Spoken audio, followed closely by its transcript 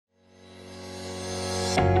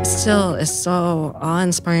Still is so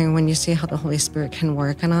awe-inspiring when you see how the Holy Spirit can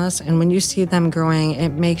work in us. And when you see them growing, it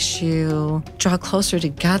makes you draw closer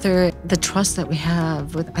together. The trust that we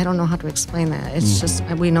have with, I don't know how to explain that. It's just,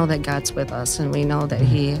 we know that God's with us and we know that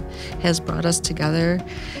He has brought us together.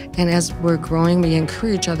 And as we're growing, we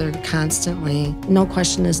encourage each other constantly. No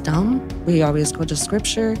question is dumb. We always go to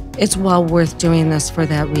Scripture. It's well worth doing this for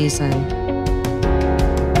that reason.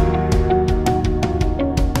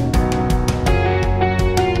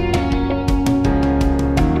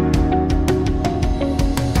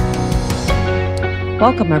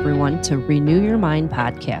 Welcome, everyone, to Renew Your Mind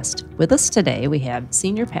podcast. With us today, we have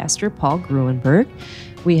Senior Pastor Paul Gruenberg,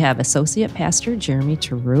 we have Associate Pastor Jeremy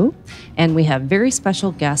Touroo, and we have very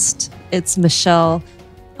special guest. It's Michele.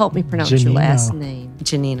 Help me pronounce your last name.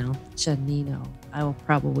 Gianino. Gianino. I will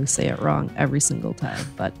probably say it wrong every single time,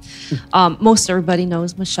 but most everybody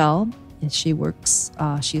knows Michele. And she works,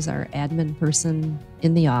 she's our admin person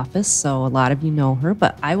in the office, so a lot of you know her,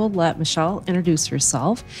 but I will let Michele introduce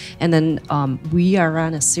herself. And then we are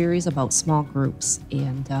on a series about small groups,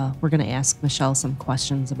 and we're going to ask Michele some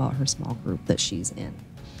questions about her small group that she's in.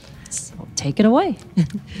 So take it away.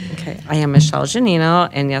 Okay, I am Michele Gianino,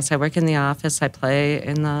 and yes, I work in the office. I play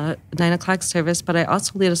in the 9 o'clock service, but I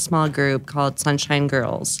also lead a small group called Sunshine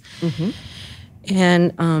Girls.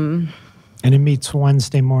 And it meets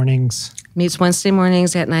Wednesday mornings. Meets Wednesday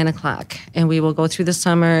mornings at 9 o'clock. And we will go through the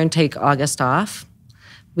summer and take August off.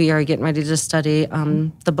 We are getting ready to study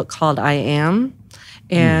the book called I Am.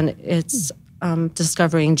 And it's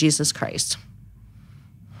discovering Jesus Christ.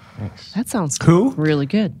 Nice. That sounds really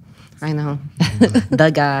good. I know.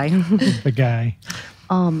 The guy. The guy.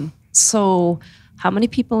 So how many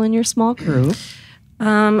people in your small group?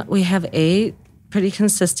 We have 8 pretty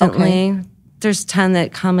consistently. Okay. There's 10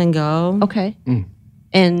 that come and go. Okay.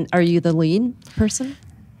 And are you the lead person?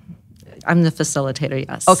 I'm the facilitator,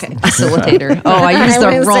 yes. Okay, facilitator. Oh, I used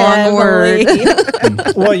the wrong word.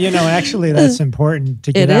 Well, actually that's important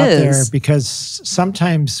to get out there, because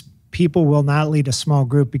sometimes people will not lead a small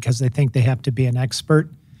group because they think they have to be an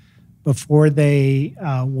expert before they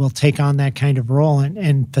will take on that kind of role.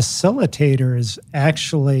 And facilitator is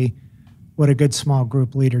actually what a good small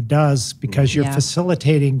group leader does, because you're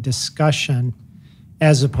facilitating discussion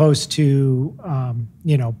as opposed to,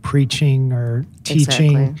 preaching or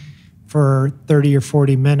teaching for 30 or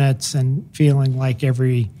 40 minutes and feeling like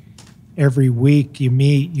every week you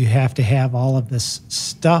meet, you have to have all of this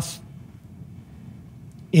stuff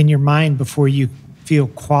in your mind before you feel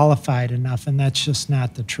qualified enough, and that's just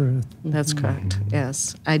not the truth. That's correct,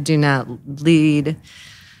 yes. I do not lead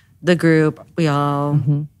the group. We all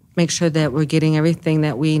make sure that we're getting everything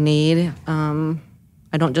that we need.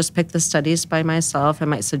 I don't just pick the studies by myself. I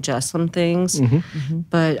might suggest some things,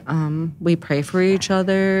 but we pray for each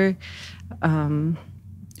other.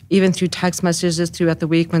 Even through text messages throughout the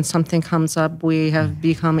week, when something comes up, we have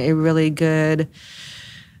become a really good...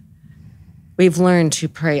 We've learned to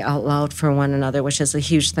pray out loud for one another, which is a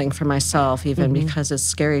huge thing for myself, even because it's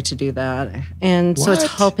scary to do that. And so it's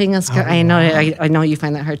helping us. I know you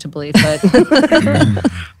find that hard to believe, but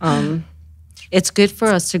it's good for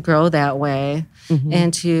us to grow that way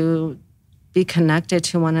and to be connected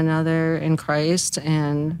to one another in Christ.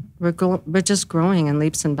 And we're just growing in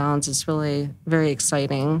leaps and bounds. It's really very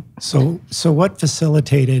exciting. So what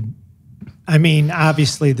facilitated? I mean,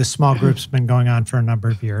 obviously the small group's been going on for a number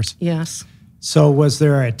of years. Yes. So was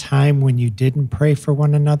there a time when you didn't pray for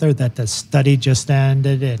one another, that the study just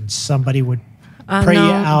ended and somebody would pray you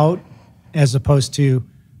out, as opposed to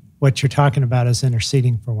what you're talking about as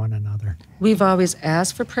interceding for one another? We've always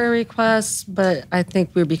asked for prayer requests, but I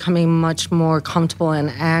think we're becoming much more comfortable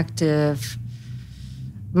and active.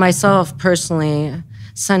 Myself, personally,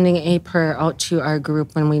 sending a prayer out to our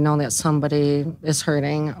group when we know that somebody is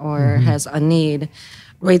hurting or has a need.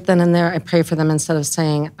 Right then and there, I pray for them instead of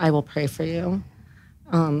saying, I will pray for you.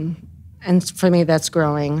 And for me, that's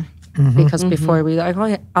growing. Because before we like,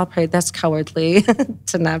 oh, I'll pray, that's cowardly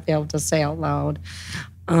to not be able to say out loud.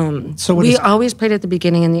 So we always prayed at the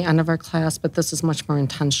beginning and the end of our class, but this is much more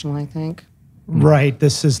intentional, I think. Right.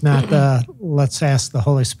 This is not the, let's ask the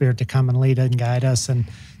Holy Spirit to come and lead and guide us, and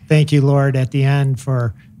thank you, Lord, at the end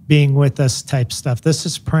for being with us type stuff. This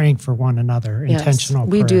is praying for one another, intentional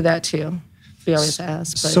prayer. We do that too. We always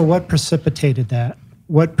ask. But. So what precipitated that?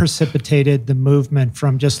 What precipitated the movement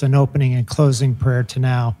from just an opening and closing prayer to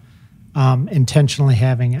now intentionally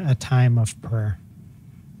having a time of prayer?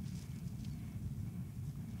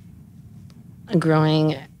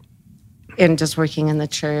 Growing and just working in the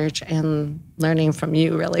church and learning from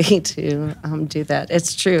you, really, to do that.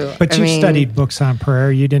 It's true. But you studied books on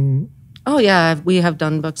prayer. You didn't Oh yeah, we have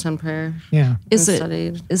done books on prayer. Yeah. Is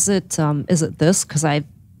it this? Because I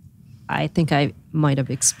think I might have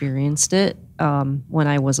experienced it when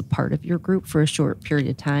I was a part of your group for a short period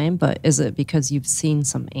of time. But is it because you've seen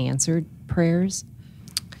some answered prayers?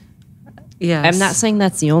 Yes. I'm not saying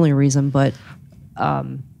that's the only reason, but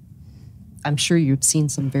I'm sure you've seen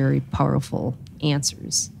some very powerful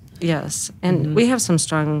answers. Yes, and we have some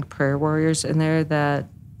strong prayer warriors in there that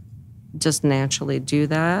just naturally do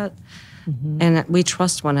that. And we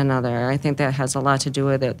trust one another. I think that has a lot to do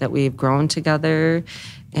with it, that we've grown together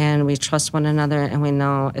and we trust one another, and we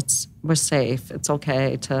know we're safe. It's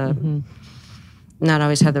okay to not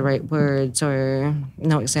always have the right words or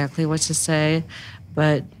know exactly what to say,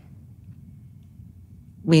 but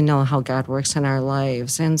we know how God works in our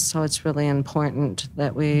lives. And so it's really important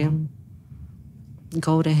that we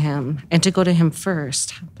go to him, and to go to him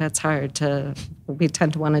first. That's hard we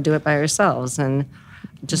tend to want to do it by ourselves, and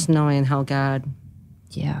just knowing how God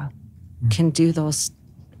can do those.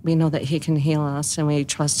 We know that he can heal us, and we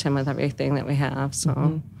trust him with everything that we have.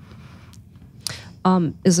 So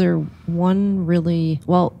is there one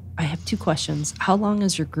I have two questions. How long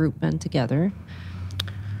has your group been together?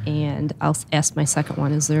 And I'll ask my second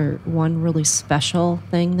one. Is there one really special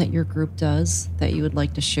thing that your group does that you would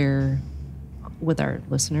like to share with our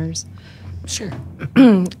listeners? Sure.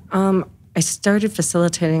 I started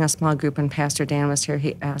facilitating a small group when Pastor Dan was here.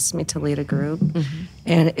 He asked me to lead a group,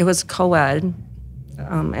 and it was co-ed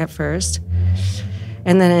at first.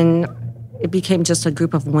 And then it became just a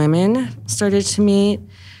group of women started to meet,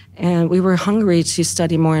 and we were hungry to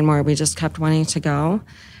study more and more. We just kept wanting to go.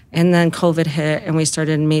 And then COVID hit, and we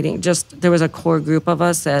started meeting. There was a core group of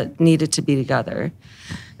us that needed to be together.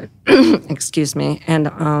 Excuse me. And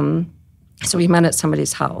so we met at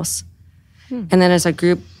somebody's house. And then as our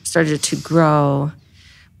group started to grow,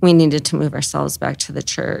 we needed to move ourselves back to the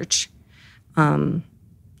church. And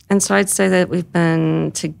so I'd say that we've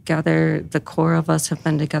been together, the core of us have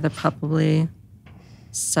been together probably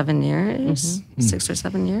 7 years, 6 or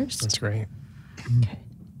 7 years. That's great. Okay.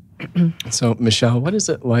 So, Michele, what is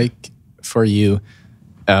it like for you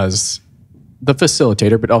as the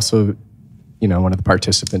facilitator, but also, one of the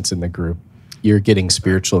participants in the group? You're getting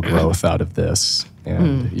spiritual growth out of this,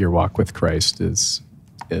 and your walk with Christ is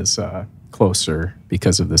closer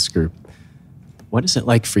because of this group. What is it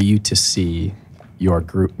like for you to see your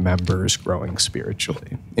group members growing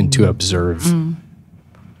spiritually and to observe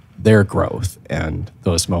their growth and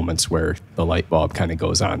those moments where the light bulb kind of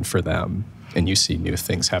goes on for them and you see new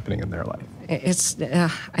things happening in their life? It's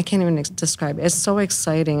I can't even describe it. It's so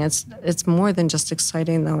exciting. It's more than just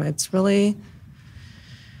exciting, though. It's really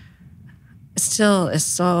still is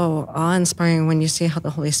so awe-inspiring when you see how the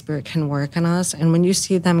Holy Spirit can work in us. And when you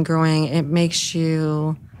see them growing, it makes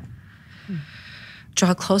you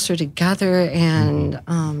draw closer together, and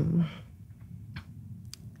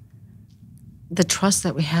the trust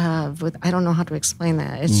that we have I don't know how to explain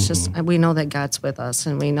that. It's just, we know that God's with us,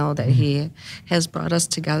 and we know that he has brought us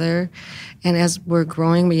together. And as we're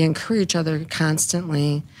growing, we encourage each other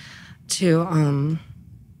constantly to,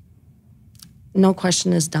 no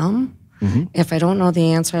question is dumb. If I don't know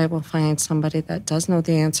the answer, I will find somebody that does know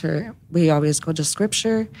the answer. We always go to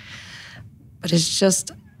Scripture. But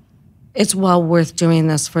it's well worth doing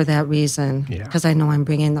this for that reason, because I know I'm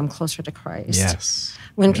bringing them closer to Christ. Yes.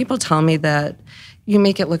 When people tell me that, you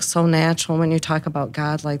make it look so natural when you talk about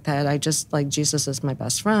God like that. I just, like, Jesus is my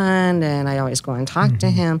best friend, and I always go and talk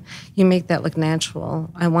to him. You make that look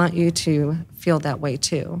natural. I want you to feel that way,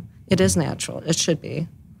 too. It is natural. It should be.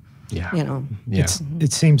 Yeah. Yeah.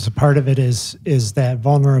 It seems a part of it is that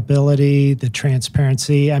vulnerability, the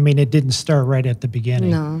transparency. I mean, it didn't start right at the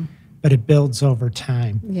beginning. No. But it builds over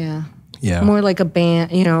time. Yeah. Yeah. More like a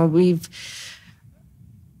band.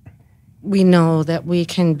 We know that we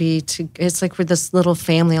can be it's like we're this little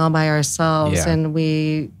family all by ourselves, and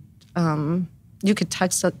we you could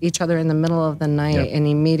text each other in the middle of the night, and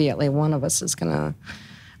immediately one of us is going to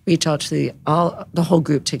reach out to the whole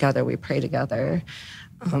group together. We pray together.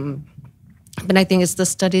 But I think it's the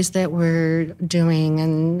studies that we're doing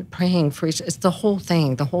and praying for it's the whole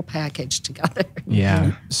thing, the whole package together.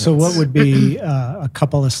 Yeah. So what would be a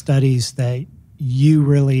couple of studies that you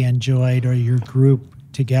really enjoyed, or your group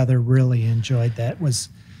together really enjoyed, that was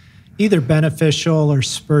either beneficial or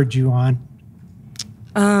spurred you on?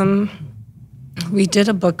 We did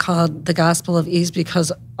a book called The Gospel of Ease,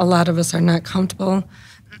 because a lot of us are not comfortable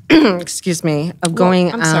excuse me, of going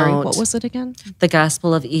out. I'm sorry, what was it again? The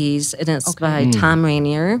Gospel of Ease, and it's by Tom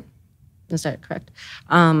Rainier. Is that correct?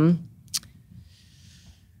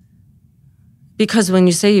 Because when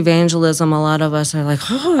you say evangelism, a lot of us are like,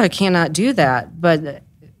 oh, I cannot do that. But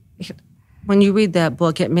when you read that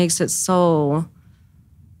book, it makes it so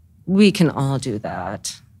we can all do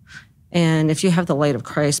that. And if you have the light of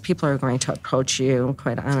Christ, people are going to approach you,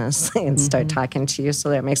 quite honestly, and start talking to you. So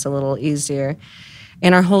that makes it a little easier.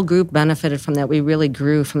 And our whole group benefited from that. We really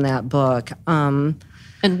grew from that book. And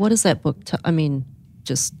what is that book?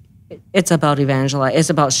 It's about evangelize. It's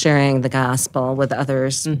about sharing the gospel with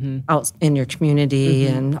others out in your community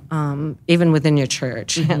and even within your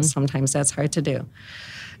church. And sometimes that's hard to do.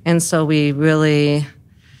 And so it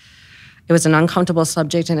was an uncomfortable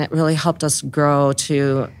subject, and it really helped us grow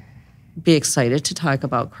to be excited to talk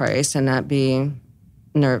about Christ and not be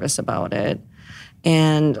nervous about it.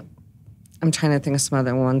 And I'm trying to think of some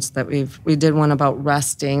other ones that we did one about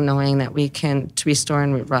resting, knowing that to restore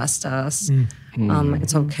and rest us.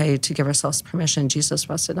 It's okay to give ourselves permission. Jesus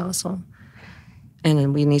rested also.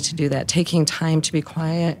 And we need to do that, taking time to be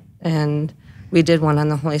quiet. And we did one on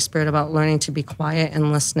the Holy Spirit about learning to be quiet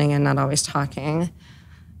and listening and not always talking.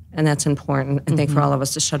 And that's important, I think, for all of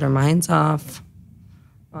us to shut our minds off.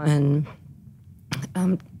 And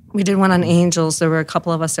we did one on angels. There were a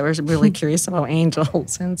couple of us that were really curious about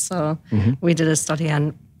angels. And so we did a study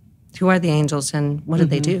on who are the angels and what did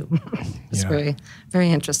they do. It's very,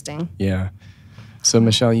 very interesting. Yeah. So,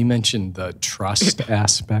 Michele, you mentioned the trust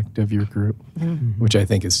aspect of your group, which I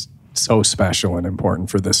think is so special and important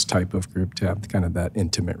for this type of group to have kind of that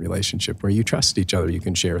intimate relationship where you trust each other, you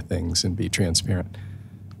can share things and be transparent.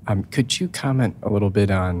 Could you comment a little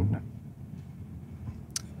bit on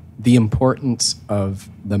the importance of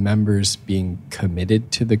the members being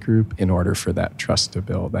committed to the group in order for that trust to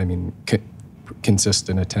build? I mean,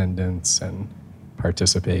 consistent attendance and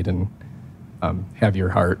participate and have your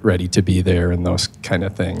heart ready to be there and those kind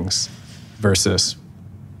of things versus,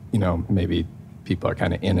 maybe people are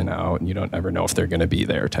kind of in and out and you don't ever know if they're going to be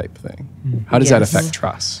there type thing. How does that affect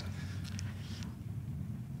trust?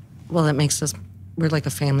 Well, it makes we're like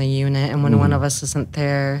a family unit, and when one of us isn't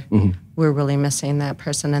there, we're really missing that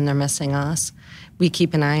person and they're missing us. We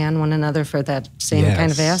keep an eye on one another for that same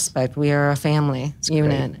kind of aspect. We are a family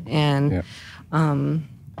unit, and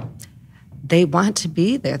they want to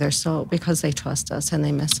be there. Because they trust us and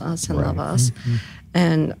they miss us and love us.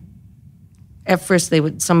 And at first,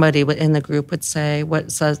 somebody in the group would say, "What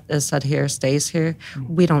is said here stays here."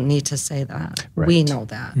 We don't need to say that. Right. We know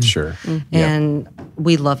that. Sure. And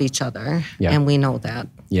we love each other, and we know that.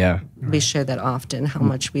 Yeah. We share that often, how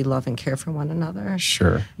much we love and care for one another.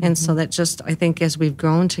 Sure. And so that I think as we've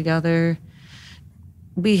grown together,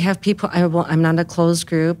 we have people, I'm not a closed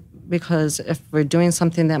group, because if we're doing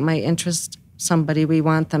something that might interest somebody, we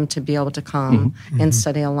want them to be able to come and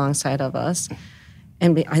study alongside of us.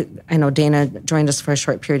 And I know Dana joined us for a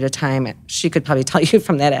short period of time. She could probably tell you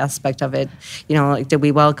from that aspect of it, did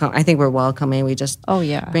we welcome? I think we're welcoming. We just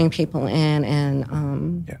bring people in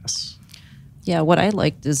and yes. Yeah, what I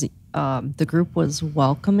liked is the group was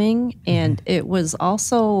welcoming, and it was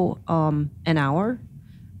also an hour,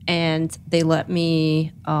 and they let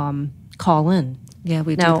me call in. Yeah,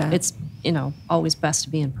 we do now, that. It's, always best to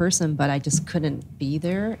be in person, but I just couldn't be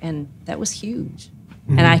there, and that was huge.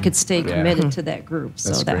 And I could stay committed to that group,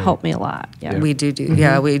 so that helped me a lot. Yeah, we do.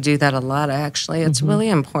 Yeah, we do that a lot, actually. It's really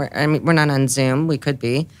important. I mean, we're not on Zoom. We could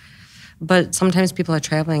be. But sometimes people are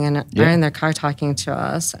traveling and are in their car talking to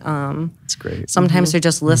us. That's great. Sometimes they're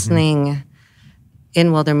just listening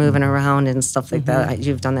in while they're moving around and stuff like that.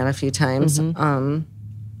 You've done that a few times.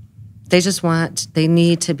 They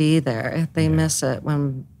need to be there. They miss it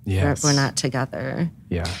when we're not together.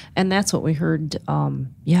 Yeah. And that's what we heard,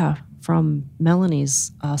 from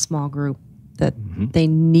Melanie's small group, that they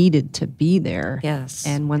needed to be there. Yes.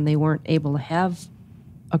 And when they weren't able to have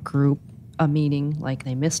a meeting, like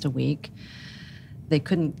they missed a week, they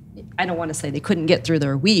couldn't, I don't want to say they couldn't get through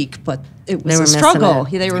their week, but it was a struggle.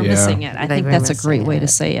 They were missing it. I think that's a great way to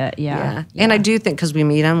say it. Yeah. And I do think, because we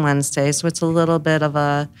meet on Wednesday, so it's a little bit of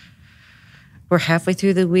we're halfway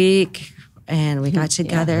through the week, and we got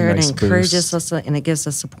together, and it encourages us, and it gives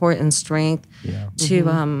us support and strength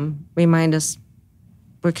to remind us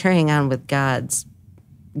we're carrying on with God's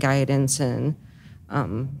guidance and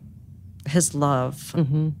His love,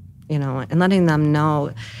 and letting them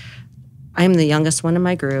know. I'm the youngest one in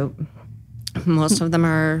my group. Most of them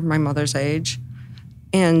are my mother's age.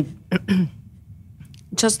 And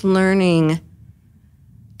just learning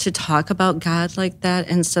to talk about God like that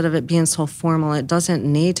instead of it being so formal. It doesn't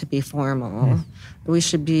need to be formal. We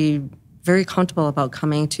should be very comfortable about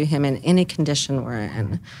coming to Him in any condition we're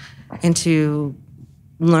in, and to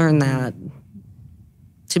learn that,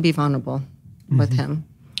 to be vulnerable with Him.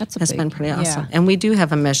 That's been pretty awesome. And we do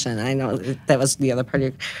have a mission. I know that was the other part of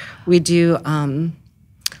it. We do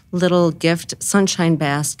little gift sunshine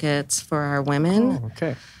baskets for our women. Oh,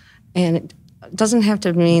 okay. And it doesn't have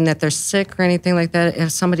to mean that they're sick or anything like that.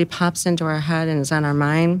 If somebody pops into our head and is on our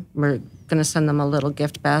mind, we're going to send them a little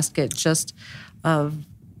gift basket just of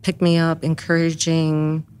pick me up,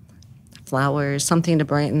 encouraging flowers, something to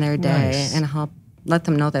brighten their day and help let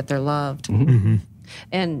them know that they're loved. Mm-hmm.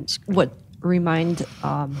 And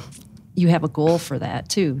you have a goal for that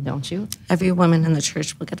too, don't you? Every woman in the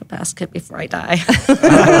church will get a basket before I die.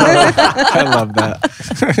 I love that.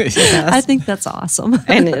 Yes. I think that's awesome.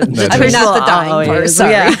 And not the dying part.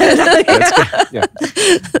 Sorry.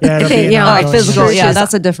 Like physical. Yeah,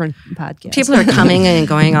 that's a different podcast. People are coming and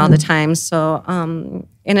going all the time. So, and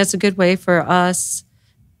it's a good way for us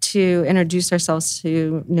to introduce ourselves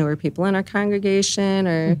to newer people in our congregation,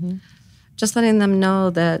 or just letting them know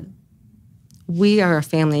that we are a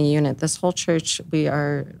family unit. This whole church, we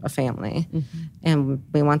are a family. And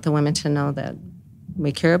we want the women to know that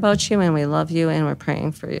we care about you and we love you and we're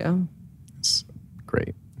praying for you. That's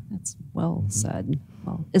great. That's well said.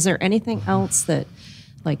 Well, is there anything else that,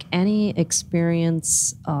 like any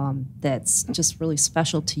experience that's just really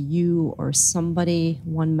special to you or somebody,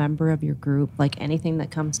 one member of your group, like anything that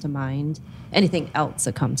comes to mind, anything else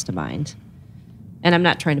that comes to mind? And I'm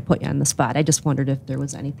not trying to put you on the spot. I just wondered if there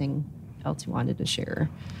was anything else you wanted to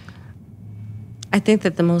share. I think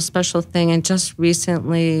that the most special thing, and just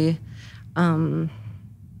recently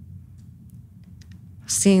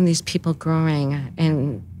seeing these people growing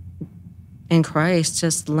in Christ,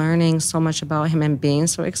 just learning so much about him and being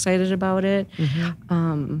so excited about it.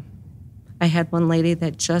 I had one lady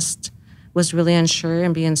that just was really unsure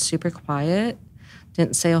and being super quiet,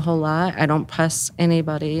 didn't say a whole lot. I don't press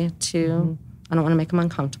anybody to, I don't want to make them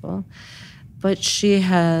uncomfortable. But she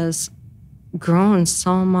has grown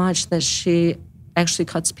so much that she actually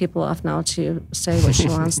cuts people off now to say what she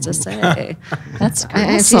wants to say. That's awesome.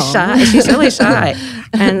 And she's shy. She's really shy.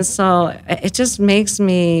 And so it just makes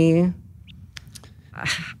my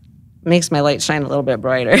light shine a little bit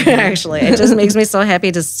brighter, actually. It just makes me so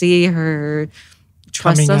happy to see her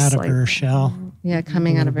trust coming us. Coming out of her shell. Yeah,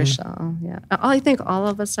 coming out of her shell. Yeah. I think all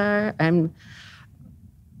of us are. I'm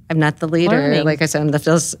not the leader. Learning. Like I said, I'm the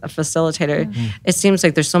facilitator. It seems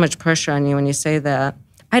like there's so much pressure on you when you say that.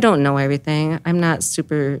 I don't know everything. I'm not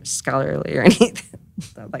super scholarly or anything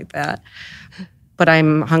like that. But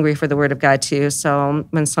I'm hungry for the Word of God too. So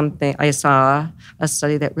when I saw a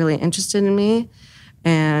study that really interested in me,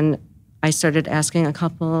 and I started asking a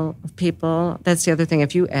couple of people. That's the other thing.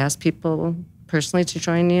 If you ask people personally to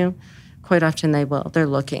join you, quite often they will. They're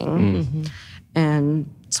looking.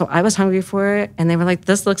 And so I was hungry for it, and they were like,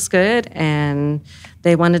 this looks good, and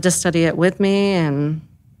they wanted to study it with me, and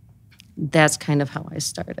that's kind of how I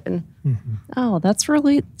started. Oh, that's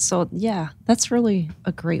really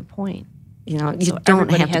a great point. You know, you don't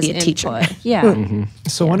have to be a teacher. Yeah.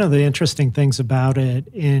 So one of the interesting things about it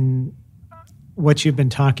in what you've been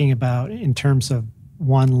talking about in terms of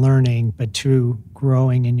one, learning, but two,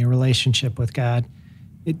 growing in your relationship with God,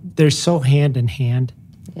 they're so hand in hand.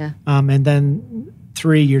 Yeah. And then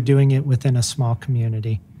three, you're doing it within a small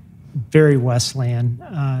community, very Wesleyan.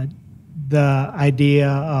 The idea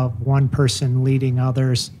of one person leading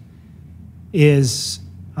others is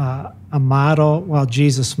a model. Well,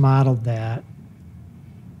 Jesus modeled that.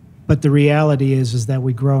 But the reality is that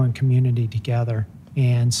we grow in community together.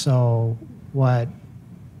 And so what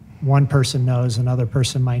one person knows, another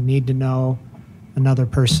person might need to know, another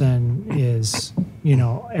person is,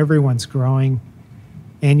 everyone's growing.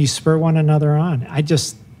 And you spur one another on. I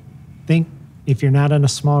just think if you're not in a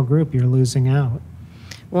small group, you're losing out.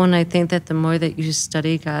 Well, and I think that the more that you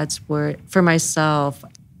study God's Word, for myself,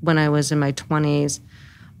 when I was in my 20s,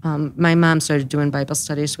 my mom started doing Bible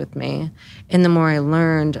studies with me. And the more I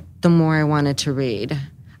learned, the more I wanted to read.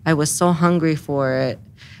 I was so hungry for it.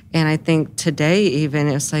 And I think today even,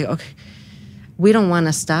 it's like, okay, we don't want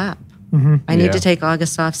to stop. I need to take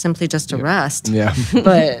August off simply just to rest. Yeah.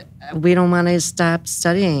 But we don't want to stop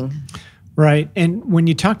studying. Right. And when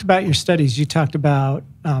you talked about your studies, you talked about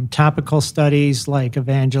topical studies like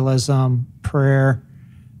evangelism, prayer.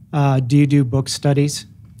 Do you do book studies?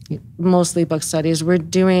 Mostly book studies.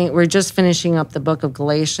 We're just finishing up the book of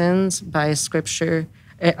Galatians by Scripture.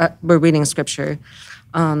 We're reading Scripture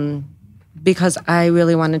because I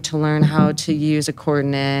really wanted to learn how to use a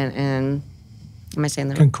coordinate and, am I saying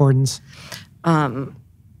that? Concordance. And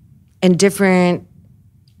different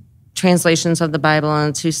translations of the Bible,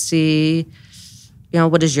 and to see,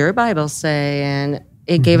 what does your Bible say? And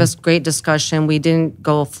it gave us great discussion. We didn't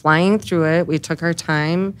go flying through it. We took our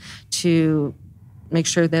time to make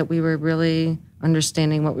sure that we were really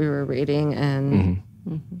understanding what we were reading and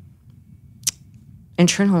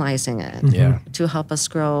internalizing it to help us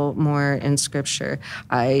grow more in Scripture.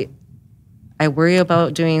 I worry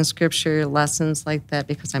about doing Scripture lessons like that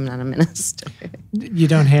because I'm not a minister. You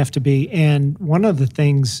don't have to be. And one of the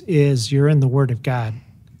things is you're in the Word of God.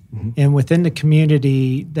 And within the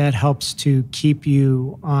community, that helps to keep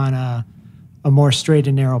you on a more straight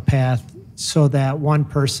and narrow path, so that one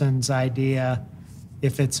person's idea,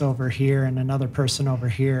 if it's over here and another person over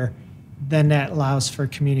here, then that allows for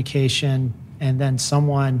communication, and then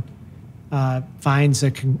someone finds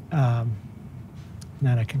not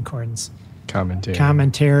a concordance,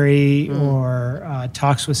 commentary or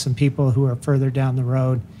talks with some people who are further down the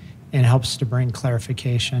road and helps to bring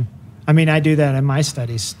clarification. I mean, I do that in my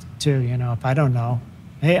studies too. You know, if I don't know,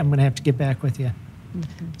 hey, I'm going to have to get back with you.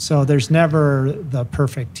 So there's never the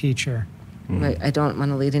perfect teacher. Right. I don't want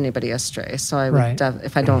to lead anybody astray. So I would,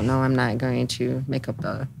 if I don't know, I'm not going to make up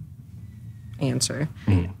the answer.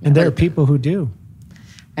 And there are people who do.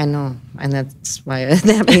 I know, and that's why it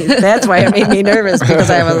made me nervous, because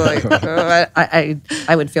I was like,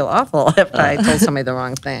 I would feel awful if I told somebody the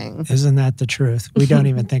wrong thing. Isn't that the truth? We don't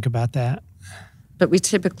even think about that. But we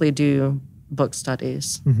typically do book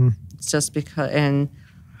studies. It's just because, and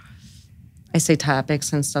I say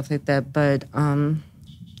topics and stuff like that, but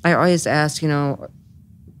I always ask, what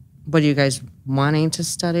are you guys wanting to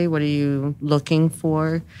study? What are you looking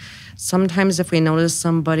for? Sometimes if we notice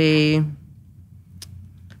somebody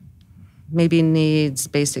maybe needs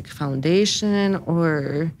basic foundation,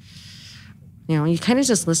 or, you kind of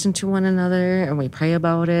just listen to one another and we pray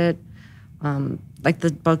about it. Like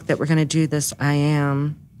the book that we're going to do, this I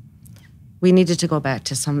Am, we needed to go back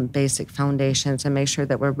to some basic foundations and make sure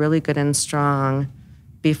that we're really good and strong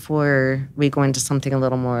before we go into something a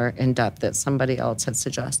little more in-depth that somebody else had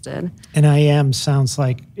suggested. And I Am sounds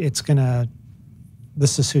like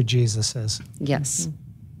this is who Jesus is. Yes.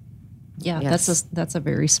 Yeah, yes. That's a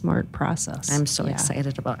very smart process. I'm so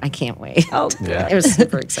excited about it. I can't wait. Oh, yeah. I was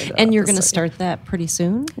super excited. And you're going to start that pretty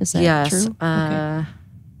soon? Is that true? Okay.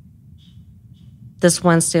 This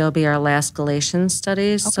Wednesday will be our last Galatians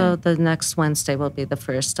study, so the next Wednesday will be the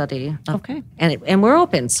first study. And we're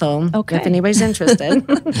open, so if anybody's interested.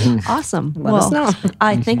 Awesome. Let us know.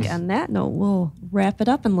 I think on that note, we'll wrap it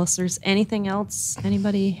up unless there's anything else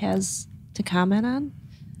anybody has to comment on.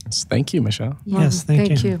 Thank you, Michele. Yes,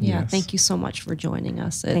 thank you. Yeah, thank you so much for joining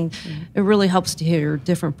us. It really helps to hear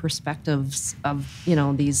different perspectives of,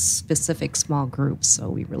 these specific small groups, so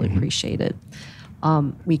we really appreciate it.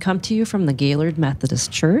 We come to you from the Gaylord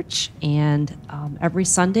Methodist Church, and every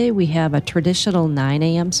Sunday we have a traditional 9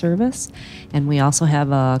 a.m. service, and we also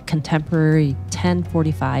have a contemporary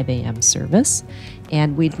 10:45 a.m. service.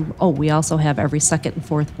 And we also have every second and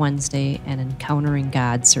fourth Wednesday an Encountering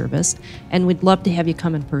God service, and we'd love to have you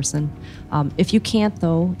come in person. If you can't,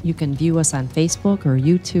 though, you can view us on Facebook or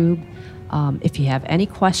YouTube. If you have any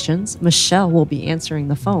questions, Michele will be answering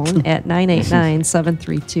the phone at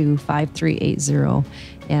 989-732-5380.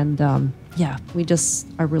 And we just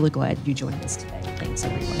are really glad you joined us today. Thanks,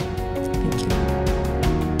 everybody.